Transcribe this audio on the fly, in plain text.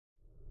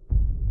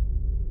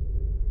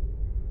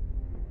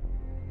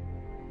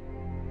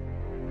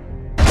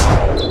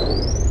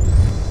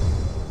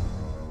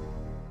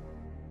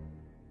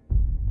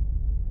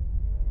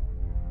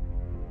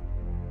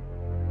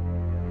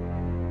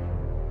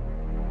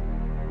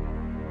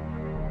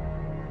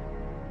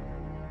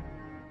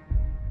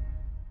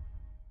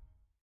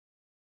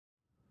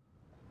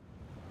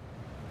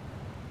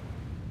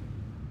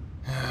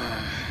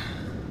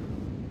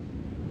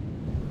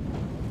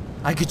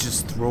I could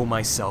just throw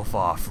myself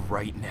off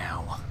right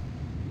now.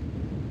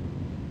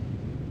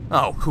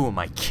 Oh, who am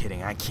I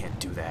kidding? I can't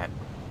do that.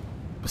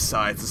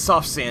 Besides, the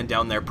soft sand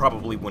down there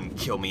probably wouldn't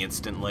kill me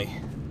instantly.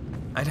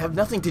 I'd have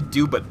nothing to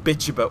do but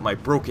bitch about my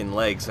broken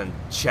legs and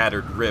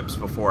shattered ribs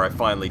before I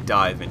finally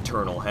die of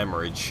internal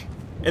hemorrhage.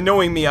 And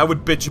knowing me, I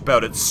would bitch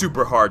about it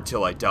super hard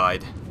till I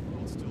died.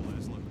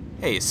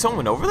 Hey, is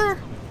someone over there?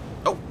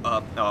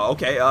 Oh,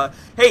 okay,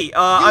 hey,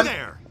 You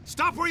there!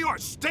 Stop where you are!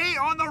 Stay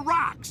on the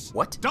rocks!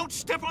 What? Don't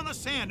step on the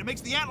sand, it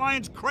makes the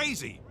antlions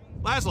crazy!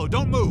 Laszlo,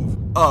 don't move!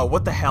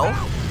 What the hell?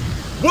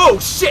 Whoa,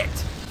 shit!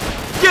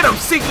 Get him,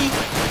 Siggy!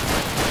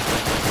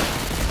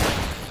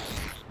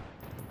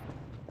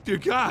 Dear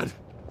God!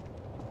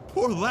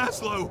 Poor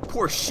Laszlo!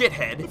 Poor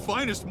shithead. The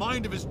finest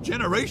mind of his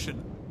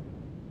generation!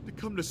 To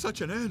come to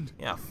such an end.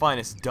 Yeah,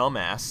 finest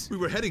dumbass. We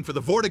were heading for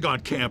the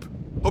Vortigaunt camp,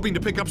 hoping to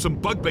pick up some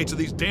bug baits so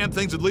these damn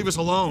things would leave us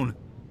alone.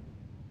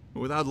 But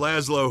without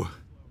Laszlo,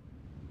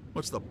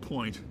 what's the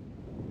point?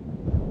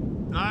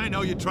 I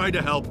know you tried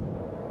to help.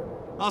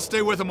 I'll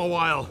stay with him a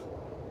while.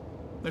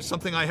 There's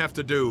something I have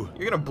to do.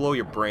 You're gonna blow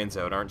your brains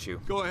out, aren't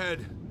you? Go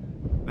ahead.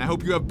 I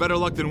hope you have better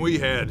luck than we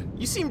had.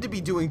 You seem to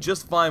be doing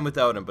just fine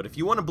without him, but if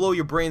you want to blow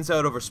your brains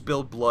out over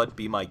spilled blood,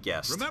 be my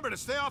guest. Remember to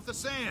stay off the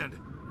sand.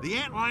 The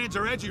antlions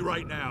are edgy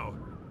right now.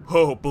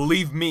 Oh,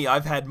 believe me,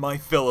 I've had my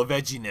fill of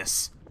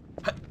edginess.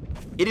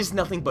 It is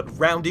nothing but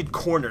rounded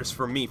corners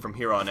for me from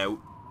here on out.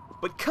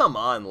 But come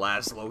on,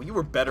 Laszlo, you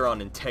were better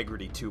on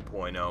Integrity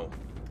 2.0.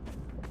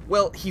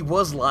 Well, he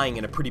was lying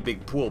in a pretty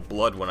big pool of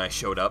blood when I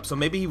showed up, so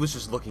maybe he was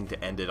just looking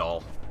to end it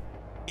all.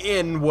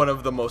 In one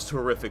of the most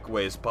horrific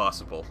ways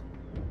possible.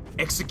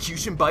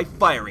 Execution by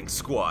firing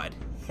squad.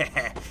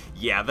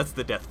 Yeah, that's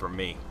the death for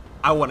me.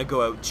 I want to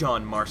go out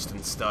John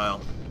Marston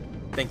style.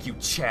 Thank you,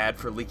 Chad,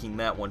 for leaking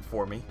that one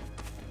for me.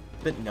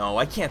 But no,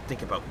 I can't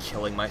think about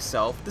killing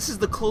myself. This is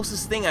the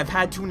closest thing I've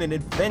had to an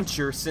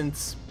adventure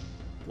since,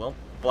 well,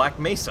 Black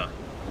Mesa.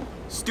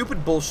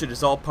 Stupid bullshit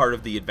is all part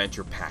of the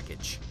adventure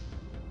package.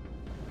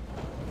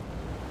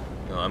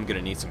 Oh, I'm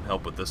gonna need some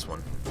help with this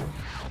one.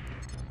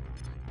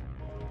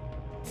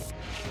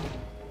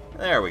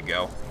 There we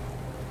go.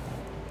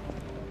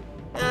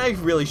 I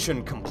really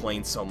shouldn't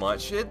complain so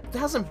much. It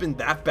hasn't been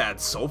that bad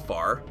so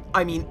far.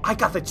 I mean, I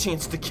got the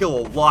chance to kill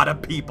a lot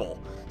of people,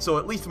 so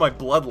at least my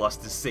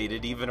bloodlust is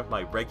sated, even if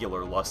my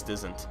regular lust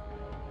isn't.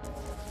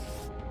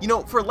 You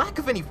know, for lack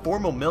of any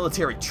formal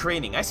military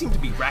training, I seem to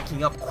be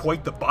racking up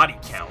quite the body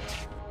count.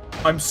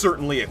 I'm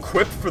certainly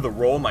equipped for the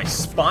role, my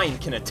spine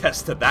can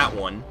attest to that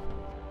one.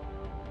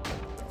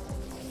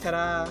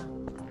 Ta-da!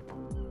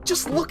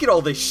 Just look at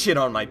all this shit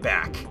on my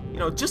back. You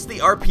know, just the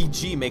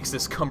RPG makes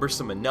this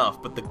cumbersome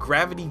enough, but the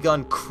gravity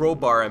gun,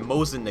 crowbar, and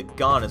Mosin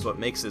Nagant is what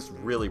makes this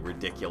really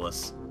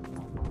ridiculous.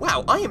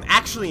 Wow, I am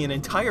actually an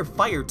entire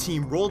fire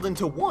team rolled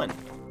into one.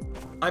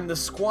 I'm the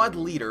squad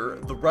leader,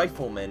 the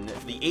rifleman,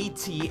 the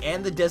AT,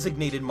 and the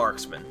designated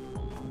marksman.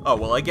 Oh,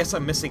 well, I guess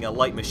I'm missing a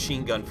light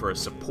machine gun for a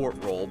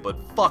support role, but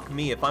fuck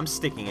me if I'm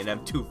sticking an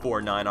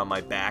M249 on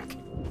my back.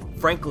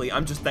 Frankly,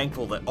 I'm just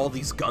thankful that all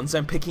these guns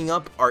I'm picking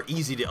up are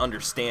easy to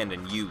understand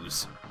and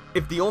use.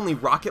 If the only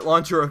rocket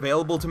launcher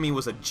available to me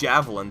was a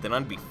javelin, then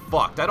I'd be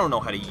fucked. I don't know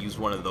how to use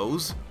one of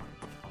those.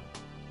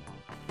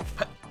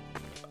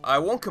 I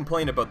won't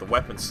complain about the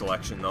weapon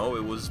selection, though.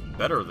 It was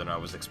better than I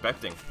was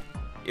expecting.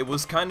 It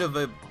was kind of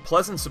a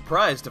pleasant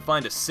surprise to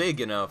find a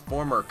SIG in a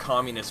former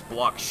communist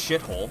bloc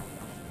shithole.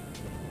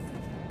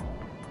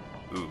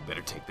 Ooh,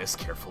 better take this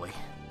carefully.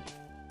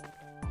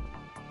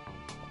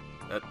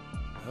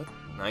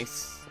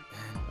 Nice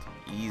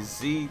and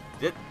easy.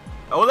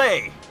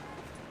 Olé!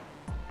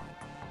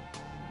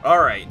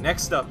 Alright,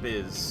 next up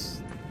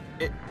is...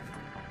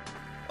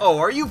 Oh,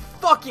 are you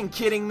fucking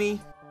kidding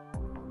me?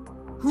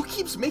 Who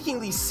keeps making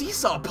these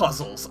seesaw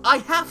puzzles? I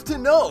have to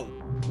know!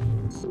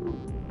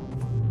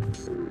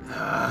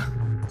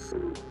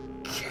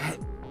 Get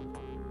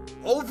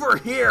over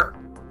here!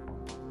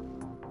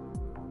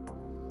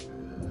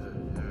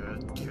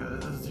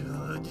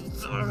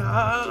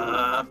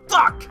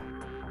 Fuck!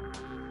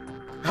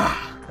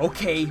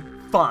 Okay,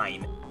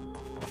 fine.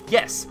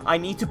 Yes, I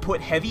need to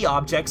put heavy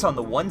objects on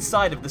the one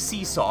side of the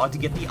seesaw to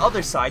get the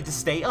other side to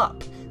stay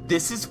up.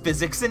 This is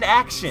physics in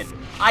action.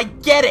 I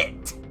get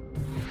it!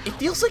 It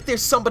feels like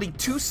there's somebody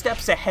 2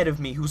 steps ahead of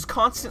me who's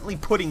constantly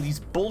putting these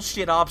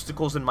bullshit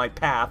obstacles in my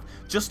path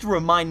just to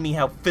remind me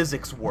how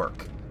physics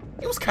work.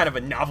 It was kind of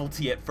a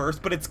novelty at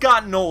first, but it's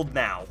gotten old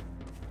now.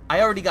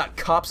 I already got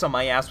cops on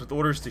my ass with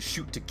orders to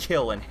shoot to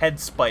kill and head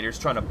spiders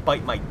trying to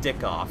bite my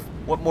dick off.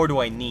 What more do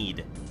I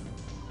need?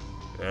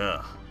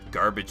 Ugh,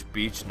 garbage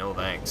beach, no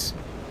thanks.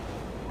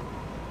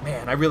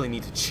 Man, I really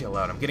need to chill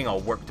out. I'm getting all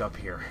worked up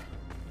here.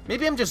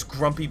 Maybe I'm just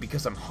grumpy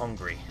because I'm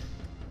hungry.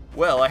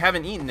 Well, I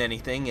haven't eaten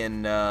anything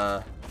in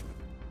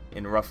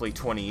roughly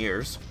 20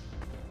 years.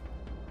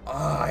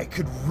 I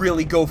could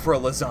really go for a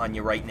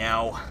lasagna right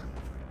now.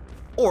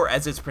 Or,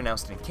 as it's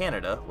pronounced in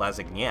Canada,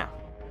 lasagna.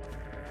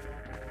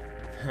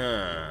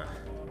 Huh.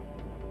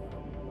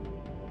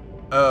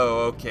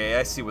 Oh, okay,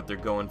 I see what they're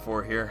going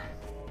for here.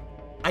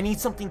 I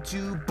need something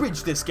to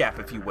bridge this gap,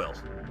 if you will.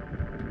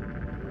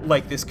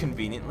 like this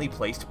conveniently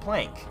placed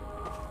plank.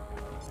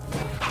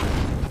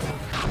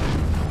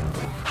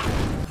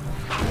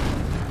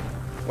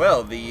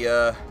 Well,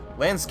 the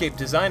landscape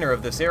designer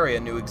of this area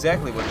knew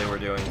exactly what they were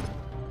doing.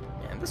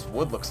 Man, this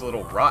wood looks a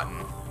little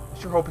rotten. I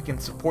sure hope it can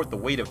support the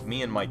weight of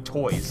me and my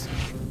toys.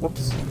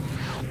 Whoops.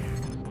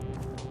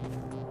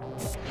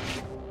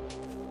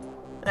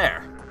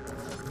 There.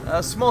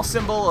 A small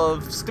symbol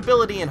of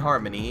stability and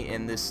harmony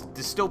in this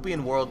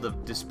dystopian world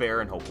of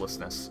despair and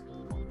hopelessness.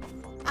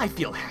 I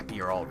feel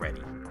happier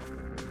already.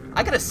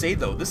 I gotta say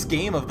though, this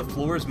game of the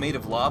floors made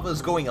of lava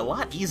is going a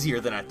lot easier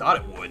than I thought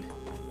it would.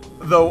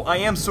 Though I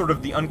am sort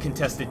of the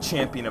uncontested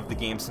champion of the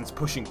game since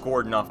pushing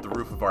Gordon off the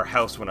roof of our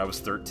house when I was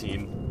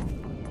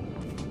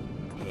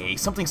 13. Hey,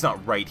 something's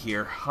not right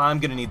here. I'm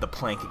gonna need the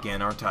plank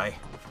again, aren't I?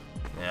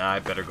 Yeah, I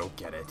better go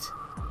get it.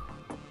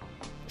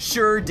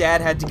 Sure,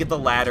 Dad had to get the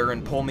ladder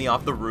and pull me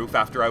off the roof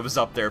after I was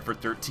up there for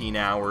 13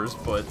 hours,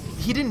 but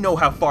he didn't know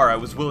how far I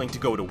was willing to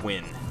go to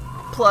win.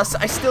 Plus,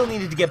 I still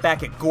needed to get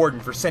back at Gordon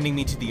for sending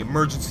me to the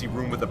emergency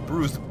room with a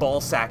bruised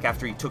ballsack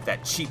after he took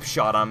that cheap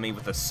shot on me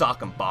with a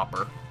sock and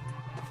bopper.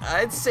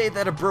 I'd say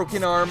that a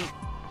broken arm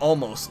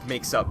almost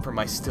makes up for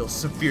my still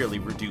severely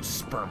reduced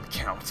sperm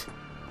count.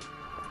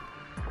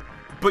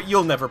 But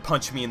you'll never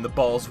punch me in the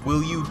balls,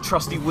 will you,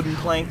 trusty wooden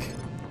plank?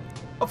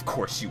 Of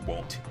course you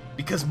won't,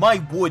 because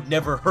my wood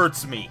never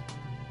hurts me.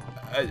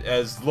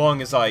 As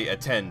long as I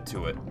attend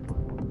to it.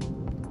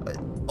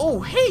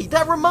 Oh, hey,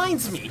 that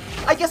reminds me!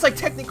 I guess I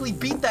technically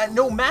beat that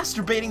no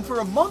masturbating for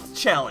a month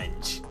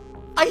challenge!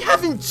 I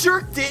haven't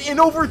jerked it in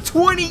over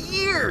 20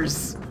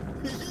 years!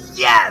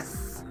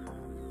 Yes!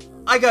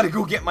 I gotta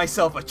go get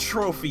myself a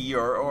trophy,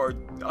 or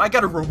I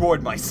gotta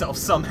reward myself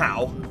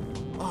somehow.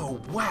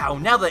 Oh, wow,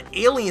 now that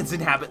aliens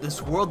inhabit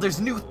this world,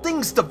 there's new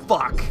things to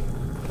fuck!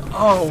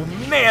 Oh,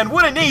 man,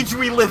 what an age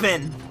we live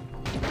in!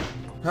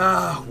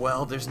 Ah,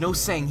 well, there's no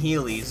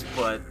Sangheilies,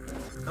 but...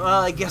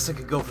 well, I guess I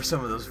could go for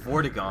some of those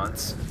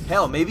Vortigons.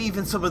 Hell, maybe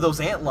even some of those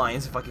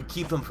antlions if I could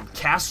keep them from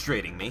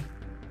castrating me.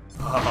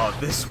 Oh,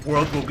 this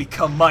world will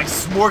become my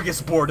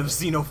smorgasbord of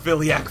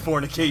xenophiliac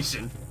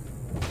fornication.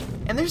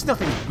 And there's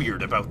nothing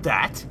weird about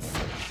that.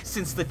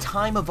 Since the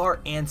time of our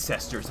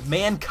ancestors,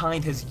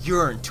 mankind has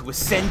yearned to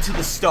ascend to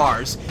the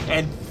stars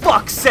and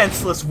fuck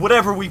senseless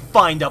whatever we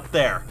find up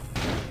there.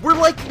 We're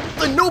like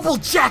the noble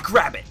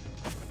jackrabbit!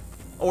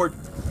 Or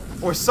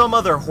some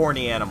other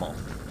horny animal.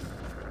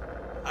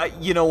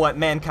 You know what?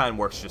 Mankind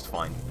works just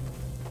fine.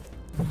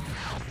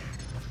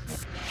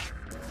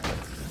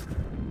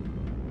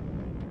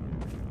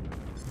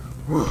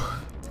 Whew.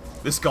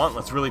 This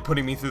gauntlet's really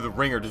putting me through the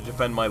ringer to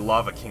defend my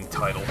Lava King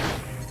title.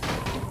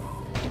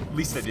 At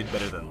least I did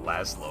better than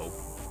Laszlo.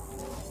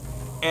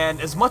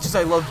 And as much as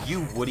I love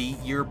you, Woody,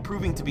 you're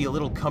proving to be a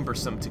little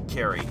cumbersome to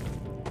carry.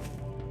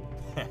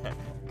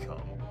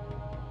 Come.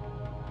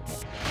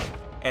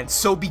 And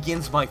so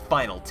begins my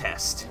final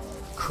test.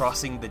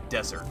 Crossing the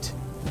desert.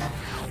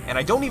 And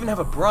I don't even have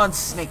a bronze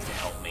snake to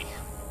help me.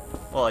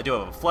 Well, I do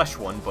have a flesh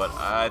one, but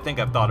I think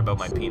I've thought about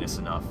my penis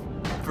enough.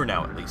 For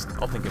now, at least.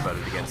 I'll think about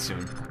it again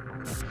soon.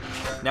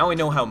 Now I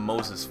know how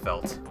Moses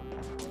felt,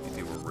 if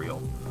he were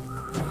real.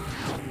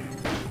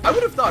 I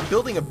would have thought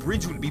building a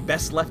bridge would be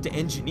best left to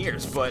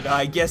engineers, but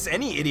I guess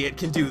any idiot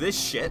can do this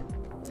shit.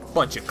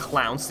 Bunch of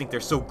clowns think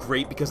they're so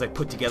great because I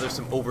put together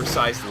some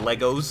oversized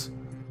Legos.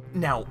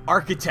 Now,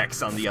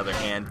 architects, on the other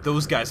hand,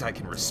 those guys I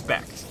can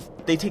respect.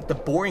 They take the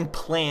boring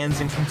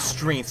plans and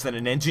constraints that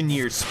an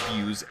engineer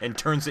spews and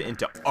turns it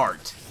into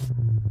art.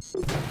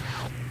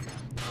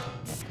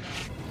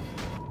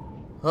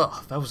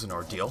 Ugh, that was an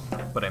ordeal,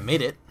 but I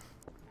made it.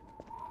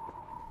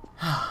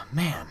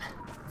 Man.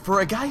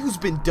 For a guy who's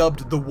been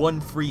dubbed the one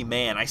free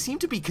man, I seem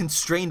to be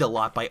constrained a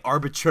lot by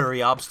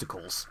arbitrary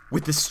obstacles,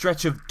 with the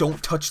stretch of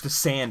Don't Touch the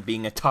Sand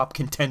being a top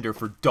contender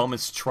for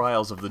dumbest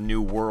trials of the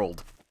new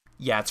world.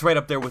 Yeah, it's right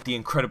up there with the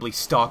incredibly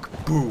stock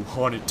Boo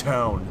Haunted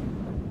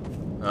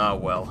Town. Ah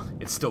well,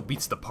 it still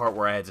beats the part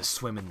where I had to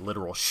swim in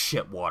literal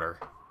shit water.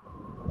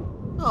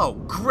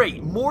 Oh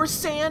great, more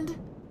sand?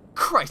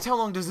 Christ, how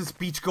long does this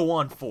beach go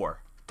on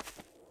for?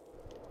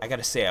 I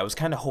gotta say, I was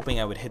kinda hoping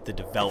I would hit the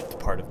developed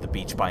part of the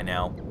beach by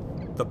now.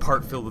 The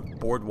part filled with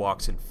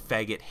boardwalks and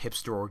faggot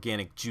hipster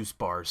organic juice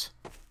bars.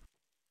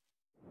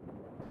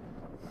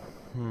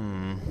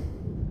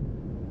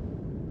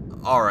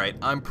 Alright,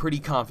 I'm pretty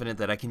confident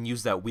that I can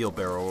use that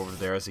wheelbarrow over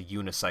there as a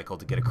unicycle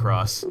to get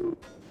across.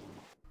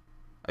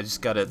 I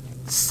just gotta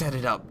set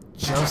it up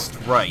just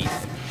right.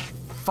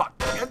 Fuck.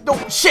 No,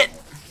 shit!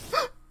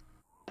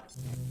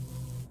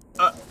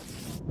 Huh.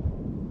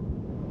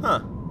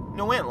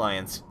 No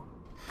antlions.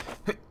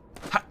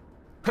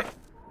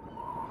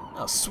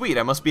 Oh, sweet.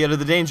 I must be out of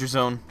the danger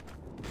zone.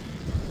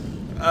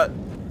 Uh-oh.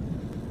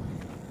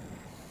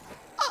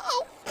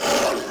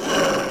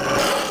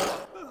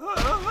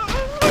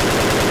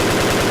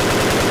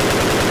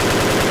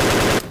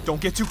 Don't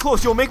get too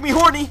close. You'll make me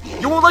horny.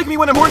 You won't like me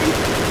when I'm horny.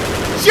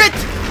 Shit!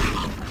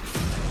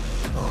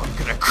 Oh,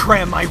 I'm gonna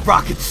cram my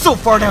rocket so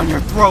far down your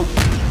throat.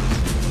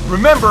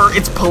 Remember,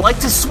 it's polite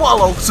to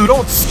swallow, so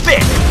don't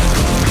spit.